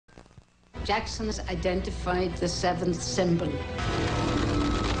Jackson has identified the seventh symbol.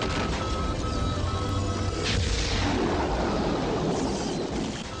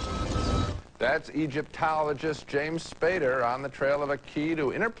 That's Egyptologist James Spader on the trail of a key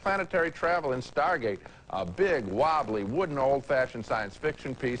to interplanetary travel in Stargate. A big, wobbly, wooden, old-fashioned science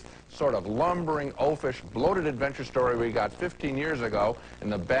fiction piece, sort of lumbering, oafish, bloated adventure story we got 15 years ago in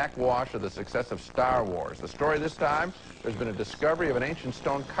the backwash of the success of Star Wars. The story this time, there's been a discovery of an ancient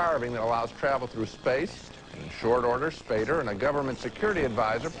stone carving that allows travel through space. In short order, Spader and a government security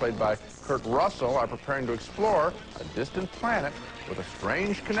advisor, played by Kurt Russell, are preparing to explore a distant planet with a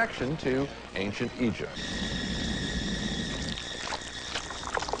strange connection to ancient Egypt.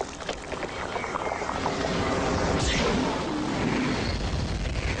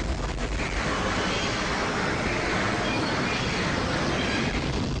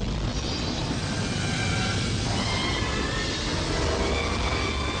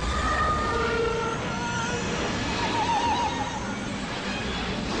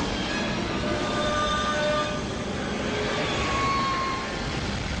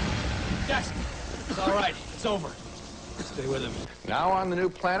 It's all right. It's over. Stay with him. Now on the new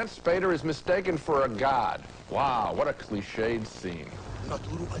planet, Spader is mistaken for a god. Wow, what a cliched scene.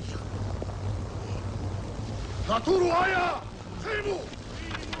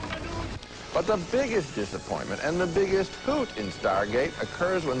 But the biggest disappointment and the biggest hoot in Stargate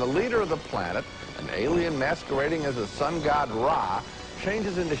occurs when the leader of the planet, an alien masquerading as the sun god Ra,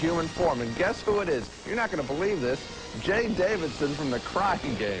 changes into human form. And guess who it is? You're not going to believe this. Jay Davidson from The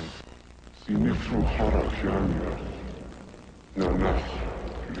Crying Game.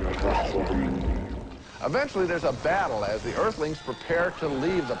 Eventually, there's a battle as the Earthlings prepare to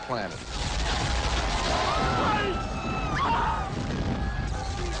leave the planet.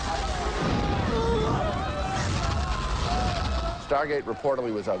 Stargate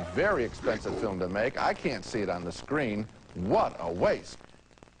reportedly was a very expensive film to make. I can't see it on the screen. What a waste.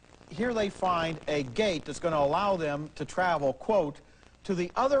 Here they find a gate that's going to allow them to travel, quote, to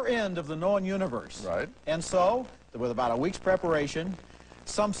the other end of the known universe. Right. And so, with about a week's preparation,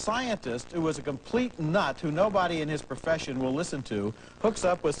 some scientist who was a complete nut who nobody in his profession will listen to hooks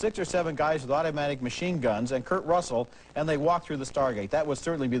up with 6 or 7 guys with automatic machine guns and Kurt Russell, and they walk through the Stargate. That would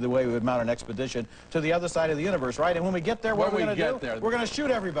certainly be the way we would mount an expedition to the other side of the universe, right? And when we get there, what are we going to do? We're going to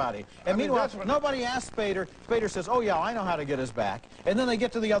shoot everybody. And meanwhile, nobody asks Spader. Spader says, oh, yeah, I know how to get us back. And then they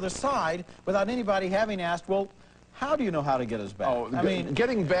get to the other side without anybody having asked, well, how do you know how to get us back? Oh, I mean,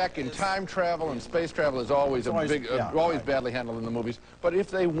 getting back in time travel and space travel is always badly handled in the movies. But if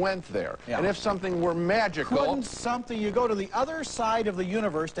they went there, and if something were magical... Couldn't something, you go to the other side of the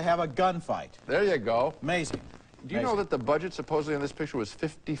universe to have a gunfight. There you go. Amazing. Do you know that the budget supposedly on this picture was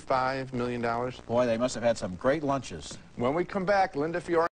 $55 million? Boy, they must have had some great lunches. When we come back, Linda Fiore...